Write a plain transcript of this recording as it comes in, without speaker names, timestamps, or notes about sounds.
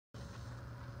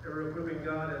ever-equipping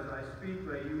God, as I speak,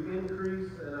 may you increase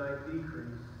and I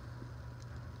decrease.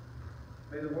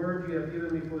 May the word you have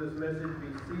given me for this message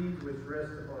be seeds which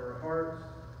rest upon our hearts,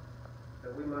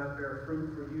 that we might bear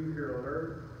fruit for you here on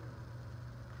earth.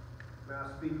 May I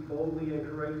speak boldly and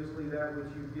courageously that which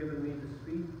you've given me to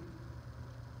speak.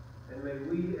 And may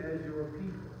we, as your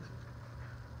people,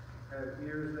 have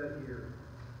ears that hear.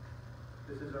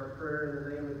 This is our prayer in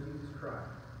the name of Jesus Christ.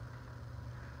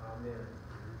 Amen.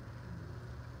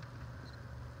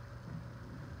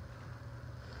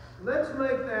 Let's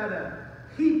make that a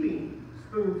heaping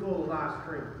spoonful of ice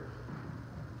cream.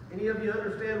 Any of you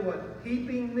understand what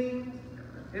heaping means?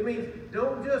 It means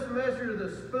don't just measure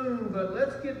the spoon, but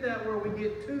let's get that where we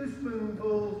get 2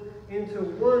 spoonfuls into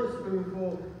 1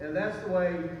 spoonful, and that's the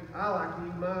way I like to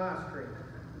eat my ice cream.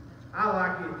 I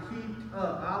like it heaped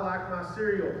up. I like my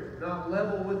cereal not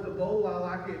level with the bowl. I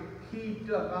like it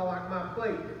heaped up. I like my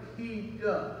plate heaped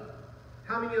up.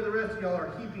 How many of the rest of y'all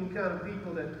are heaping kind of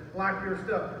people that like your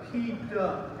stuff heaped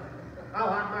up? I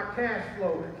like my cash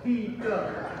flow heaped up.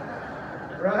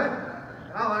 Right?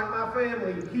 I like my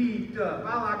family heaped up.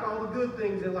 I like all the good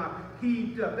things in life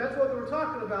heaped up. That's what we're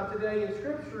talking about today in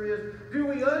Scripture is, do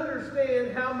we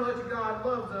understand how much God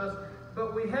loves us?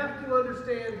 But we have to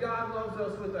understand God loves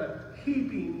us with a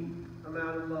heaping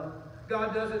amount of love.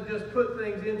 God doesn't just put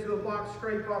things into a box,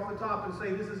 scrape off the top, and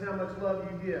say, this is how much love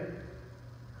you get.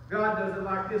 God does it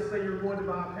like this. Say you're going to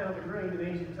buy a pound of grain in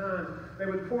ancient times. They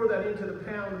would pour that into the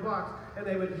pound box, and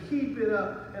they would heap it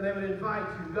up, and they would invite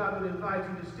you. God would invite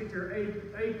you to stick your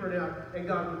apron out, and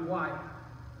God would wipe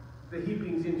the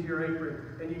heapings into your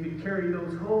apron, and you could carry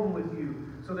those home with you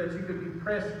so that you could be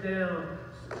pressed down,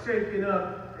 shaken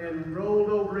up, and rolled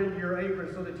over into your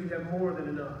apron so that you have more than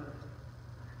enough.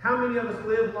 How many of us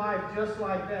live life just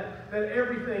like that? That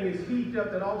everything is heaped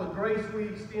up, that all the grace we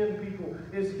extend people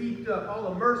is heaped up. All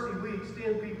the mercy we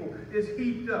extend people is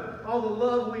heaped up. All the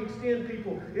love we extend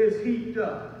people is heaped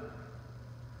up.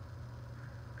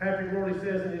 Patrick Morley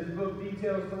says in his book,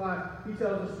 Details to Life, he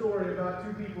tells a story about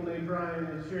 2 people named Brian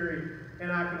and Sherry,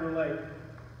 and I can relate.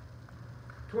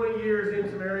 20 years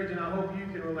into marriage, and I hope you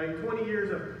can relate. 20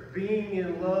 years of being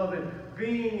in love and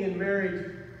being in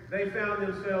marriage, they found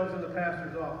themselves in the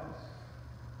pastor's office,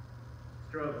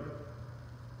 struggling,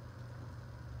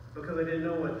 because they didn't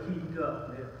know what heaped up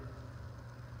meant.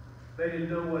 They didn't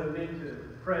know what it meant to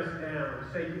press down,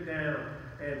 shake it down,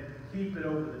 and heap it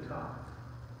over the top.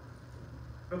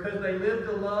 Because they lived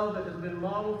the love that has been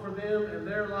modeled for them in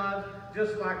their lives,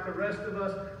 just like the rest of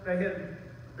us, they had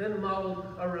been modeled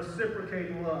a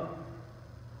reciprocating love.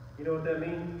 You know what that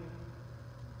means?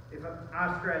 If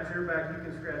I scratch your back, you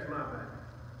can scratch my back.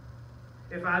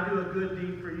 If I do a good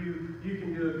deed for you, you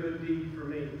can do a good deed for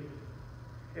me.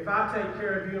 If I take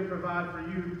care of you and provide for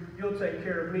you, you'll take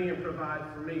care of me and provide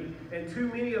for me. And too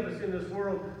many of us in this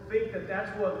world think that that's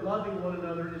what loving one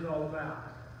another is all about.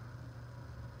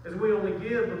 Is we only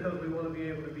give because we want to be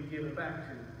able to be given back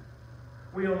to.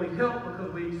 We only help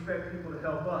because we expect people to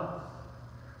help us.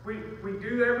 We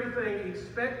do everything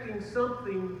expecting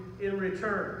something in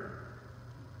return.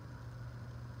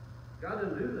 God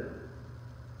doesn't do that.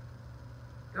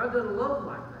 God doesn't love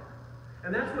like that.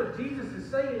 And that's what Jesus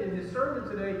is saying in his sermon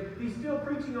today. He's still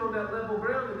preaching on that level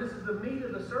ground, and this is the meat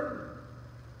of the sermon.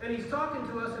 And he's talking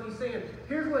to us, and he's saying,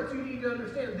 here's what you need to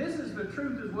understand. This is the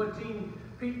truth, is what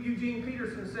Eugene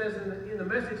Peterson says in the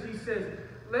message. He says,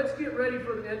 let's get ready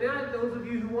for, and now those of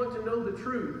you who want to know the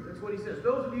truth, that's what he says,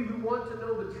 those of you who want to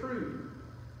know the truth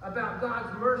about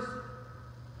God's mercy,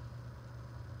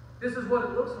 this is what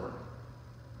it looks like.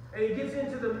 And he gets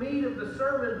into the meat of the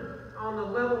sermon on the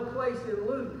level place in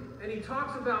Luke. And he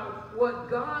talks about what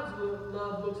God's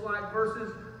love looks like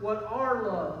versus what our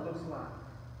love looks like.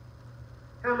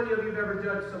 How many of you have ever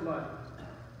judged somebody?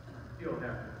 You don't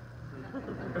have to.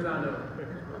 Because I know.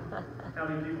 How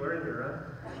many people are in here,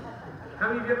 right?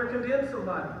 How many of you ever condemned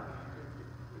somebody?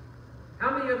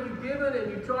 How many of you given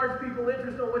and you charged people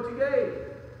interest on what you gave?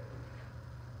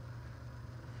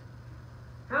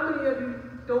 How many of you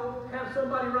don't have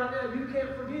somebody right now you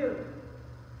can't forgive?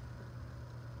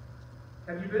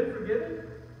 Have you been forgiven?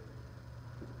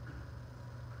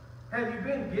 Have you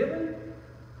been given?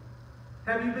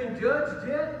 Have you been judged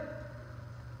yet?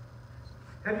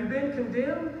 Have you been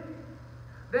condemned?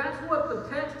 That's what the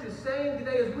text is saying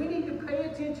today, is we need to pay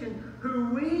attention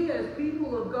who we as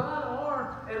people of God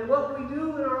are and what we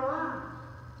do in our lives.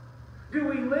 Do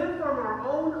we live from our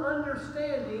own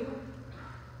understanding,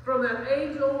 from that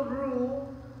age-old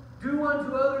rule, do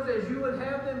unto others as you would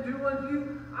have them do unto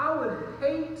you? I would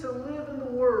hate to live in the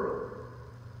world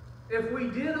if we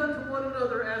did unto one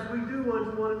another as we do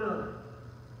unto one another.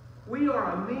 We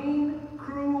are a mean,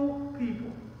 cruel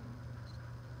people.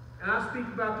 speak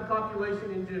about the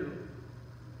population in general.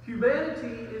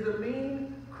 Humanity is a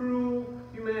mean, cruel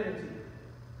humanity.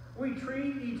 We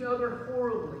treat each other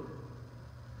horribly.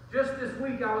 Just this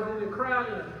week, I was in a crowd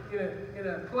in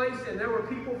a place, and there were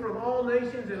people from all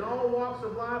nations and all walks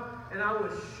of life, and I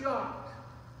was shocked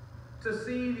to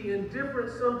see the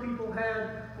indifference some people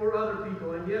had for other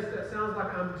people. And yes, that sounds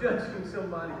like I'm judging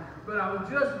somebody, but I was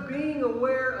just being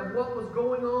aware of what was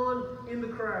going on in the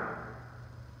crowd.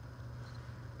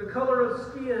 The color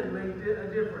of skin made a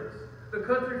difference. The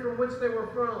country from which they were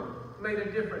from made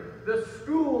a difference. The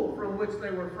school from which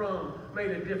they were from made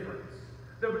a difference.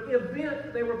 The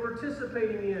event they were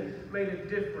participating in made a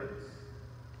difference.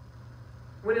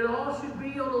 When it all should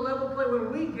be on a level plane,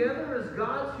 when we gather as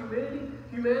God's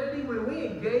humanity, when we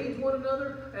engage one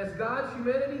another as God's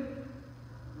humanity,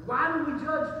 why do we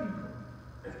judge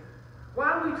people?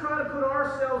 Why do we try to put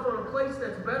ourselves on a place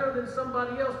that's better than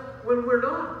somebody else when we're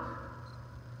not?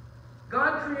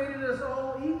 God created us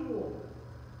all equal.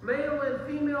 Male and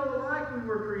female alike we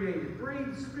were created,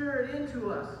 breathed spirit into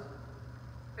us,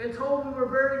 and told we were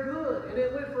very good. And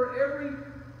it went for every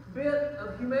bit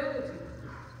of humanity.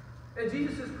 And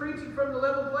Jesus is preaching from the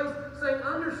level place, saying,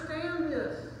 understand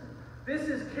this. This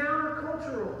is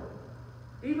countercultural.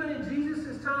 Even in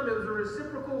Jesus' time, it was a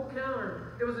reciprocal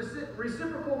counter. It was a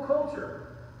reciprocal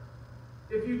culture.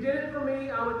 If you did it for me,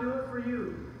 I would do it for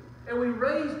you. And we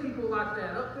raise people like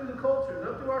that up through the culture and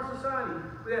up through our society,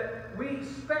 that we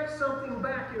expect something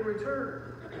back in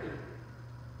return.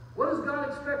 What does God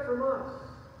expect from us?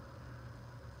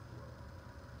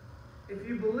 If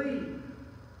you believe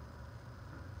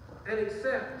and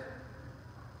accept,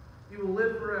 you will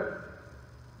live forever.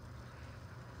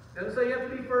 Doesn't say you have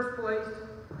to be first place,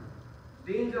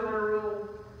 dean's honor roll,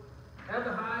 have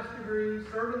the highest degree,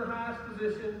 serve in the highest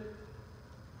position.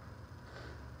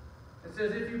 It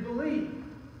says if you believe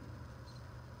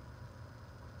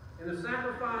in the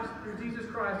sacrifice through Jesus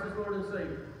Christ as Lord and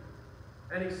Savior,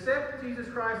 and accept Jesus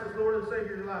Christ as Lord and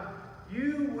Savior of your life,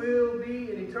 you will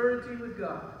be in eternity with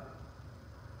God.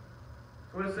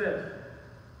 That's what it says.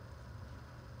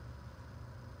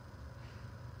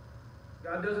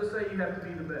 God doesn't say you have to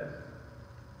be the best.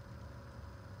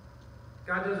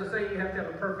 God doesn't say you have to have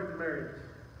a perfect marriage.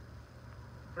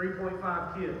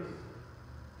 3.5 kids.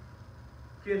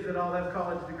 Kids that all have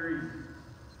college degrees.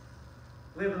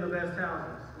 Live in the best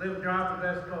houses. Drive the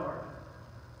best cars.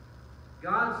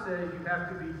 God says you have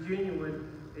to be genuine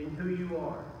in who you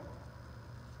are.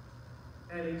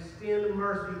 And extend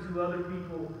mercy to other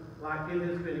people like it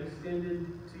has been extended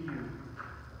to you.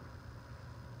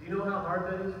 Do you know how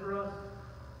hard that is for us?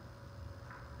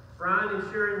 Brian and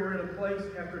Sherry were in a place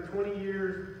after 20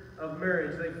 years of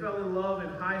marriage. They fell in love in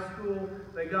high school.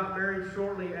 They got married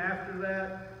shortly after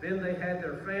that. Then they had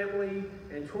their family.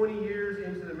 And 20 years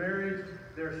into the marriage,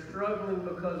 they're struggling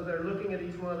because they're looking at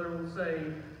each other and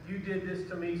saying, you did this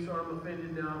to me, so I'm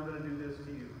offended now. I'm going to do this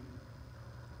to you.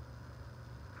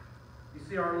 You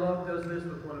see, our love does this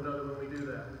with one another when we do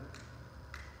that.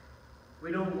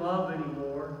 We don't love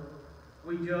anymore.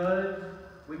 We judge.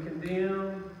 We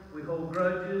condemn. We hold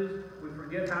grudges. We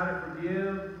forget how to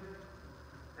forgive.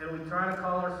 And we try to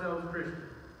call ourselves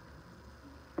Christians.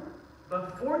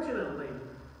 But fortunately,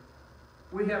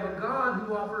 we have a God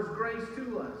who offers grace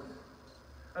to us.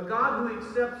 A God who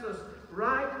accepts us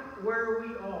right where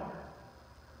we are.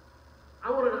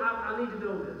 I need to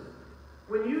know this.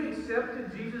 When you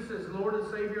accepted Jesus as Lord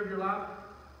and Savior of your life,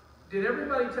 did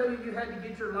everybody tell you you had to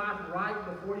get your life right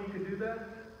before you could do that?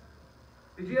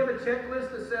 Did you have a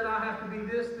checklist that said, I have to be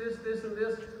this, this, this, and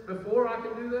this before I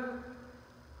can do that?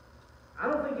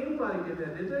 I don't think anybody did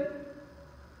that, did they?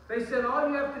 They said, all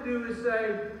you have to do is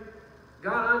say,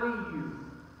 God, I need you.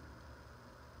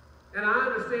 And I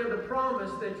understand the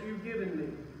promise that you've given me.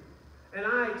 And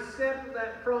I accept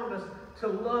that promise to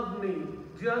love me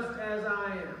just as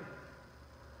I am.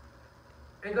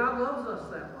 And God loves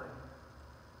us that way.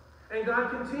 And God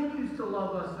continues to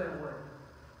love us that way.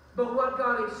 But what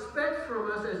God expects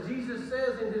from us, as Jesus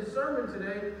says in his sermon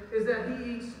today, is that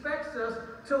he expects us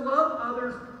to love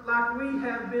others like we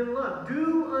have been loved.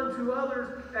 Do unto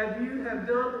others as you have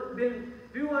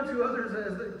do unto others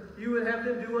as you would have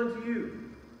them do unto you.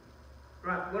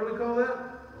 Right, what do we call that?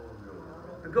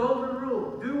 The golden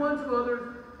rule. Do unto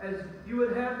others as you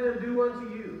would have them do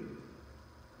unto you.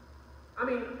 I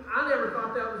mean, I never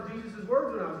thought that was Jesus'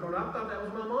 words when I was growing up. I thought that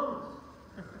was my mama's.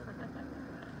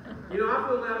 You know, I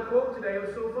filled out a quote today. It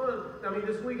was so fun. I mean,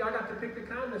 this week I got to pick the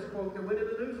kindness quote that went in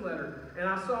the newsletter. And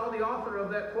I saw the author of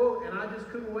that quote, and I just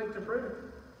couldn't wait to print it.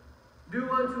 Do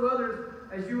unto others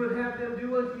as you would have them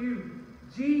do unto you.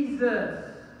 Jesus.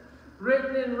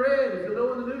 Written in red. If you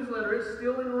know in the newsletter, it's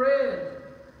still in red.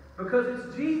 Because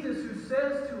it's Jesus who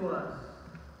says to us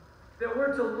that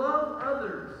we're to love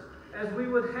others as we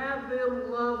would have them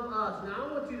love us. Now,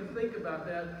 I want you to think about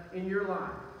that in your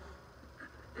life.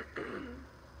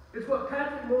 It's what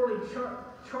Patrick Morley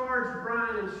charged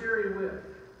Brian and Sherry with.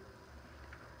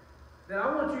 That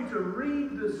I want you to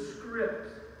read the script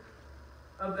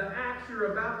of the acts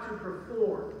you're about to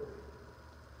perform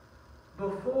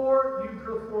before you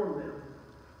perform them.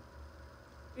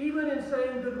 Even in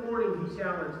saying good morning, he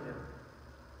challenged them.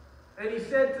 And he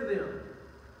said to them,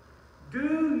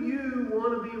 do you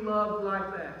want to be loved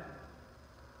like that?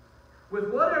 With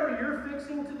whatever you're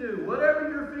fixing to do, whatever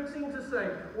you're fixing to say,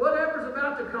 whatever's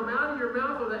about to come out of your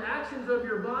mouth or the actions of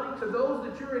your body to those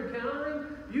that you're encountering,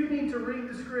 you need to read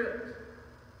the script.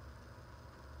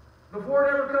 Before it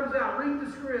ever comes out, read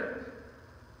the script.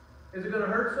 Is it going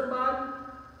to hurt somebody?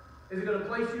 Is it going to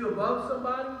place you above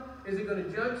somebody? Is it going to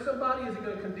judge somebody? Is it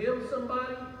going to condemn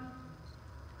somebody?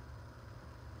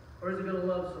 Or is it going to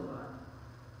love somebody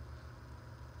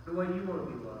the way you want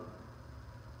to be loved?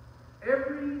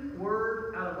 Every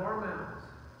word out of our mouths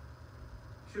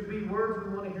should be words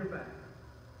we want to hear back.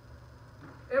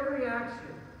 Every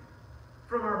action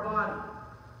from our body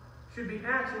should be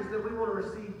actions that we want to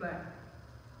receive back.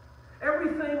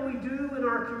 Everything we do in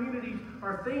our communities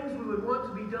are things we would want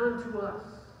to be done to us.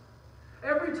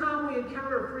 Every time we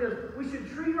encounter friends, we should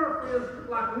treat our friends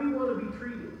like we want to be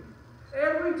treated.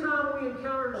 Every time we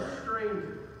encounter a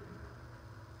stranger,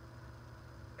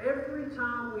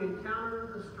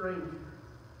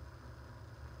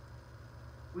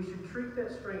 we should treat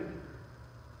that stranger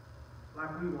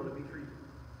like we want to be treated.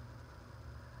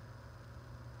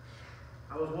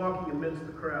 I was walking amidst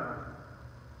the crowd,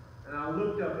 and I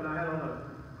looked up and I had on a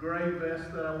gray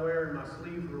vest that I wear, and my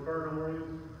sleeves were burnt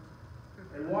orange.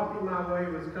 And walking my way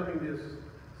was coming this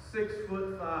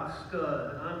 6'5"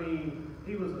 stud. I mean,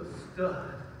 he was a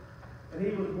stud. And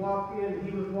he was walking,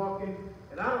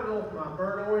 and I don't know if my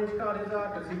burnt orange caught his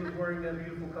eye because he was wearing that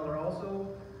beautiful color also.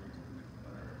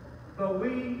 But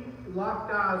we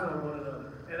locked eyes on one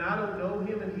another. And I don't know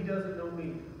him and he doesn't know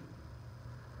me.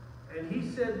 And he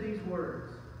said these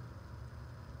words,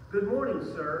 "Good morning,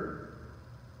 sir."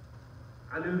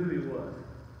 I knew who he was.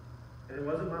 And it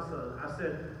wasn't my son. I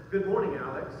said, "Good morning,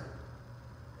 Alex."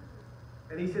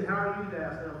 And he said, "How are you today?"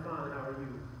 I said, "I'm fine. How are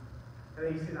you?"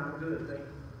 And he said, "I'm good, thank you."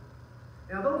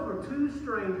 Now, those were two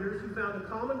strangers who found a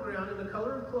common ground in the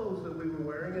color of clothes that we were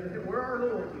wearing and where our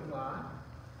loyalty lies.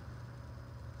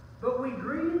 But we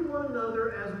greeted one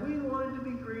another as we wanted to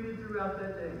be greeted throughout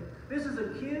that day. This is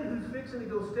a kid who's fixing to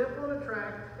go step on a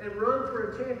track and run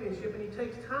for a championship, and he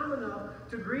takes time enough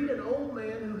to greet an old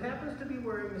man who happens to be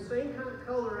wearing the same kind of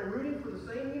color and rooting for the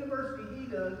same university he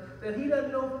does that he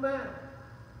doesn't know from Adam.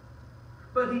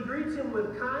 But he greets him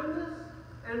with kindness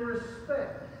and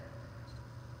respect.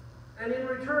 And in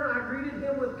return, I greeted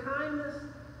him with kindness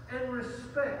and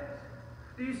respect.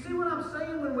 Do you see what I'm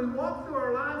saying? When we walk through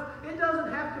our lives, it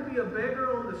doesn't have to be a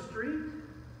beggar on the street.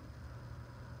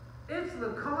 It's the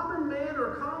common man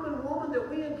or common woman that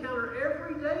we encounter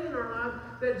every day in our lives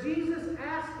that Jesus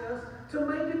asked us to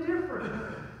make a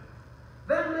difference.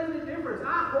 That made a difference.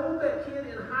 I hold that kid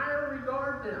in higher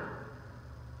regard now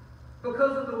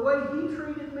because of the way he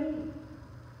treated me.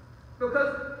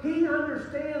 Because he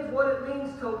understands what it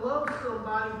means to love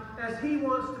somebody as he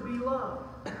wants to be loved.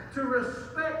 To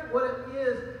respect what it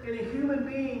is in a human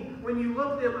being when you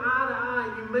look them eye to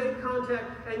eye, you make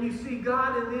contact, and you see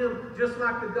God in them just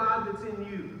like the God that's in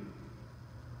you.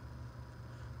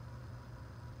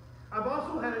 I've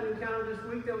also had an encounter this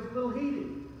week that was a little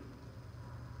heated.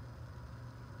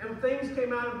 And things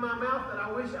came out of my mouth that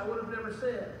I wish I would have never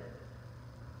said.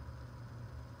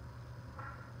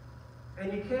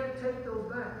 And you can't take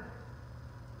those back.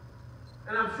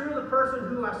 And I'm sure the person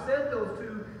who I said those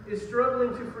to is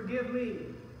struggling to forgive me,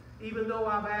 even though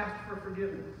I've asked for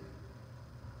forgiveness.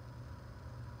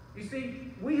 You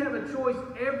see, we have a choice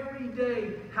every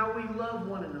day how we love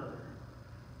one another.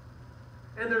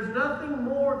 And there's nothing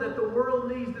more that the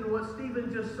world needs than what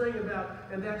Stephen just sang about,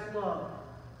 and that's love.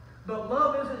 But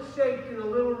love isn't shaped in a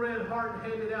little red heart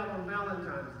and handed out on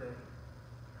Valentine's Day.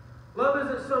 Love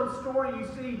isn't some story you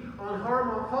see on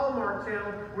Hallmark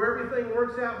Channel where everything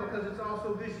works out because it's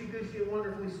also gushy-gushy and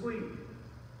wonderfully sweet.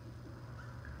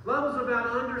 Love is about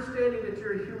understanding that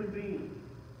you're a human being.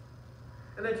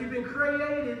 And that you've been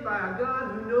created by a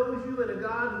God who knows you and a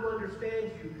God who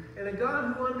understands you. And a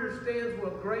God who understands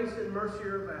what grace and mercy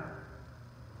are about.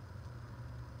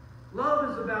 Love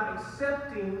is about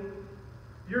accepting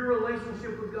your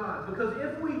relationship with God. Because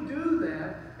if we do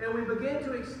that, and we begin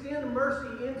to extend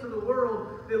mercy into the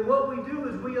world, then what we do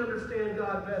is we understand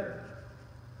God better.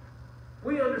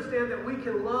 We understand understand that we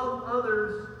can love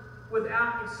others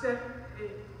without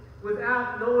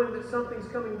knowing that something's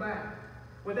coming back,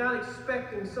 without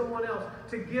expecting someone else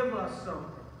to give us something.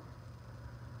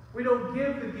 We don't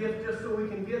give the gift just so we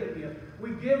can get a gift.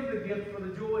 We give the gift for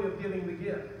the joy of giving the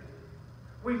gift.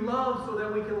 We love so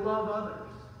that we can love others.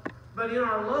 But in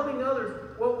our loving others,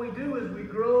 what we do is we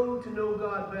grow to know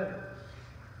God better.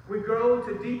 We grow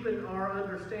to deepen our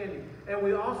understanding. And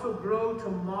we also grow to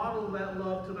model that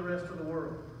love to the rest of the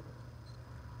world.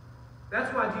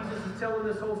 That's why Jesus is telling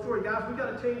this whole story. Guys, we've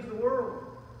got to change the world.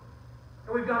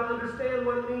 And we've got to understand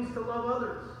what it means to love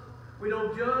others. We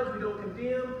don't judge, we don't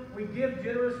condemn, we give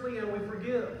generously, and we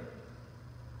forgive.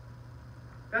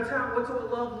 That's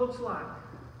what love looks like.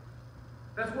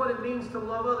 That's what it means to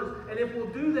love others. And if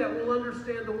we'll do that, we'll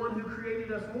understand the one who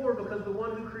created us more, because the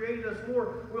one who created us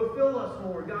more will fill us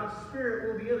more. God's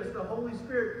Spirit will be in us. The Holy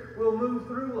Spirit will move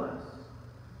through us.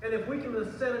 And if we can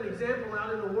set an example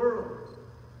out in the world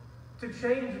to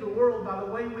change the world by the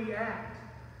way we act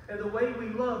and the way we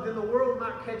love, then the world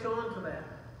might catch on to that.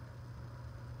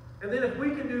 And then if we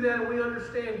can do that and we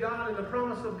understand God and the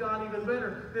promise of God even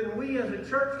better, then we as a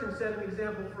church can set an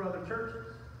example for other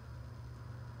churches.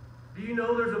 Do you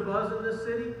know there's a buzz in this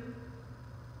city?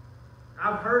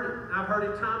 I've heard it. I've heard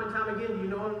it time and time again. Do you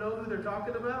know who they're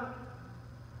talking about?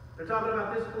 They're talking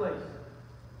about this place.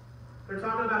 They're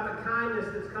talking about the kindness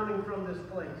that's coming from this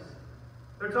place.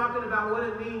 They're talking about what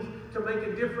it means to make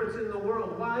a difference in the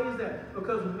world. Why is that?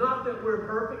 Because not that we're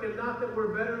perfect and not that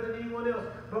we're better than anyone else,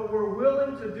 but we're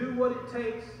willing to do what it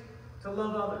takes to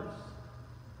love others.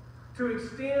 To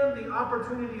extend the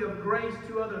opportunity of grace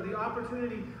to others, the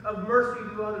opportunity of mercy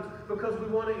to others, because we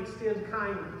want to extend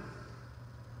kindness.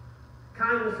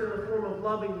 Kindness in the form of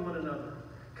loving one another.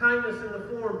 Kindness in the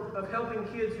form of helping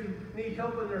kids who need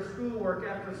help in their schoolwork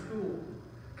after school.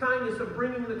 Kindness of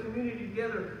bringing the community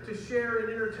together to share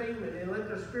in entertainment and let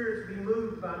their spirits be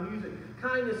moved by music.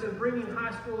 Kindness of bringing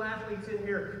high school athletes in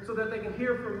here so that they can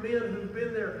hear from men who've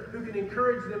been there, who can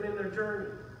encourage them in their journey.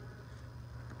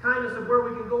 Kindness of where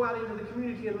we can go out into the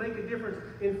community and make a difference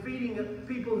in feeding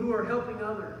people who are helping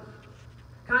others.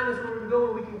 Kindness where we can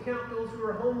go and we can count those who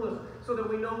are homeless so that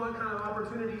we know what kind of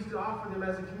opportunities to offer them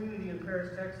as a community in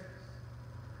Paris, Texas.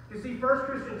 You see, First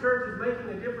Christian Church is making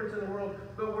a difference in the world,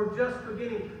 but we're just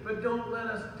beginning. But don't let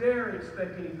us dare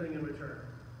expect anything in return.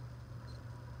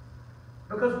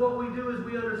 Because what we do is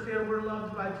we understand we're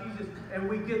loved by Jesus and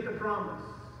we get the promise.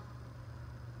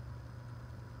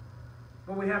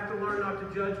 But we have to learn not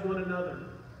to judge one another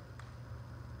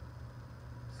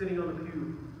sitting on the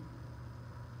pew.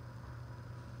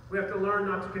 We have to learn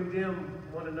not to condemn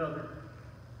one another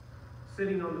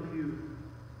sitting on the pew.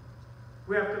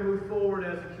 We have to move forward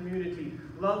as a community,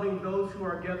 loving those who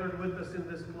are gathered with us in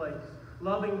this place,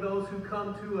 loving those who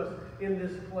come to us in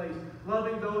this place,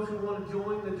 loving those who want to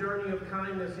join the journey of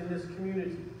kindness in this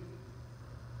community.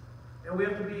 And we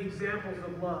have to be examples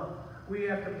of love. We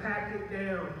have to pack it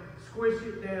down, squish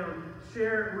it down,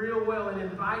 share it real well, and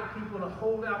invite people to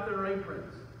hold out their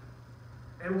aprons.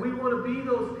 And we want to be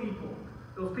those people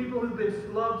who've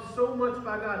been loved so much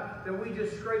by God that we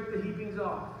just scrape the heapings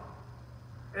off.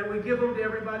 And we give them to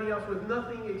everybody else with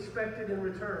nothing expected in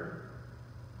return.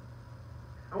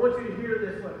 I want you to hear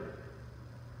this one.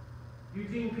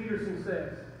 Eugene Peterson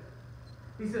says,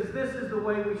 he says, this is the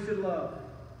way we should love.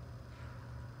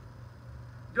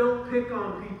 Don't pick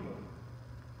on people.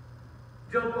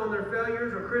 Jump on their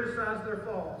failures or criticize their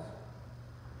faults.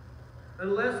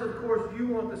 Unless, of course, you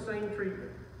want the same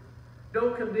treatment.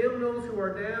 Don't condemn those who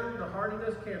are down. The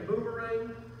hardiness can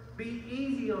boomerang. Be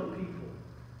easy on people.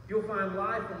 You'll find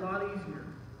life a lot easier.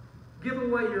 Give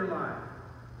away your life.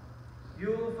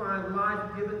 You'll find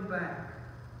life given back.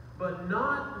 But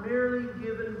not merely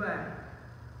given back.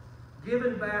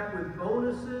 Given back with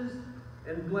bonuses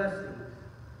and blessings.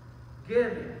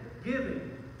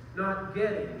 Giving, not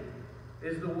getting,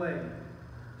 is the way.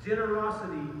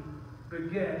 Generosity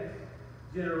begets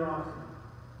generosity.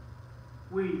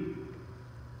 We,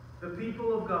 the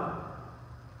people of God,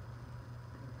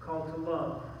 called to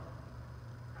love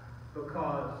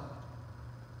because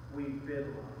we've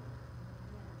been loved.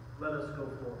 Let us go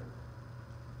forth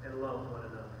and love one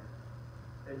another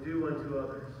and do unto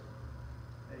others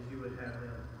as you would have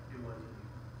them do unto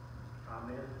you.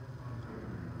 Amen.